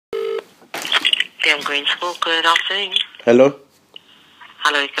I'm Green School. Good afternoon. Hello?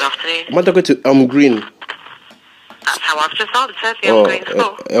 Hello, good afternoon. Am I talking to Green? That's how I've just answered. The Green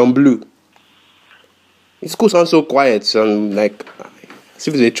School. Blue. The school sounds so quiet and like as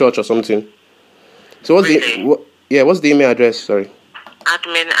if it's a church or something. So what's what's the email address? Sorry.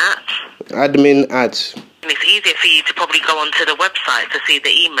 Admin at. And it's easier for you to probably go onto the website to see the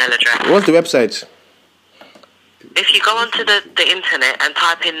email address. What's the website? If you go onto the internet and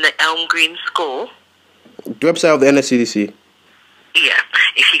type in the Elm Green School. The website of the NSCDC. Yeah.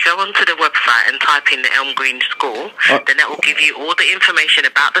 If you go onto the website and type in the Elm Green School, then that will give you all the information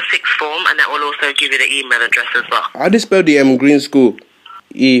about the sixth form, and that will also give you the email address as well. How do you spell the Green School?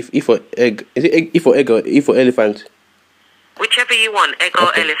 E for egg. Is it E for egg or E for elephant? Whichever you want, egg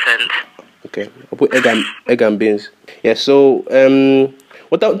or elephant. Okay, I'll put egg and beans. Yeah. So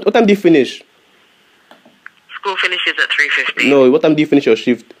what time do you finish? School finishes at 3:15. No, what time do you finish your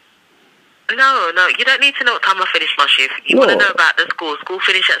shift? No, you don't need to know what time I finish my shift. You want to know about the school. School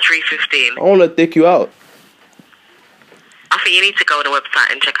finish at 3:15. I want to take you out. I think you need to go on the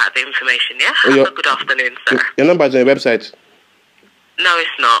website and check out the information, yeah? Have a good afternoon, sir. Your number is on the website? No,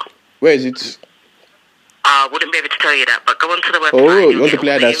 it's not. Where is it? I wouldn't be able to tell you that, but go onto the website. Oh, you want to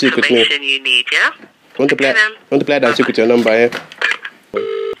play hide and seek with me? Information you need, yeah? Want to play hide and seek with your number, yeah?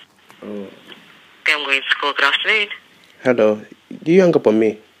 I'm going to school. Good afternoon. Hello. Do you hang up on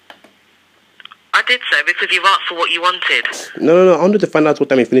me? I did so because you've asked for what you wanted. No. I wanted to find out what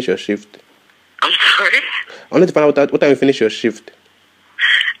time you finish your shift. I'm sorry? I wanted to find out what time you finish your shift.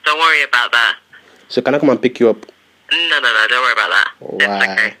 Don't worry about that. So can I come and pick you up? No, don't worry about that. Why?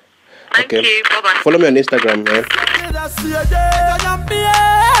 That's okay. Thank you. Bye-bye. Follow me on Instagram, man.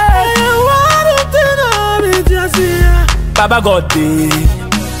 Baba God,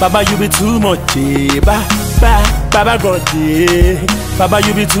 Baba you be too much, Baba God, Baba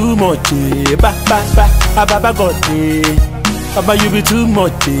you be too much, Baba God, Baba you be too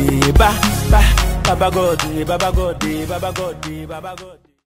much, Baba God, Baba God, Baba God, Baba God.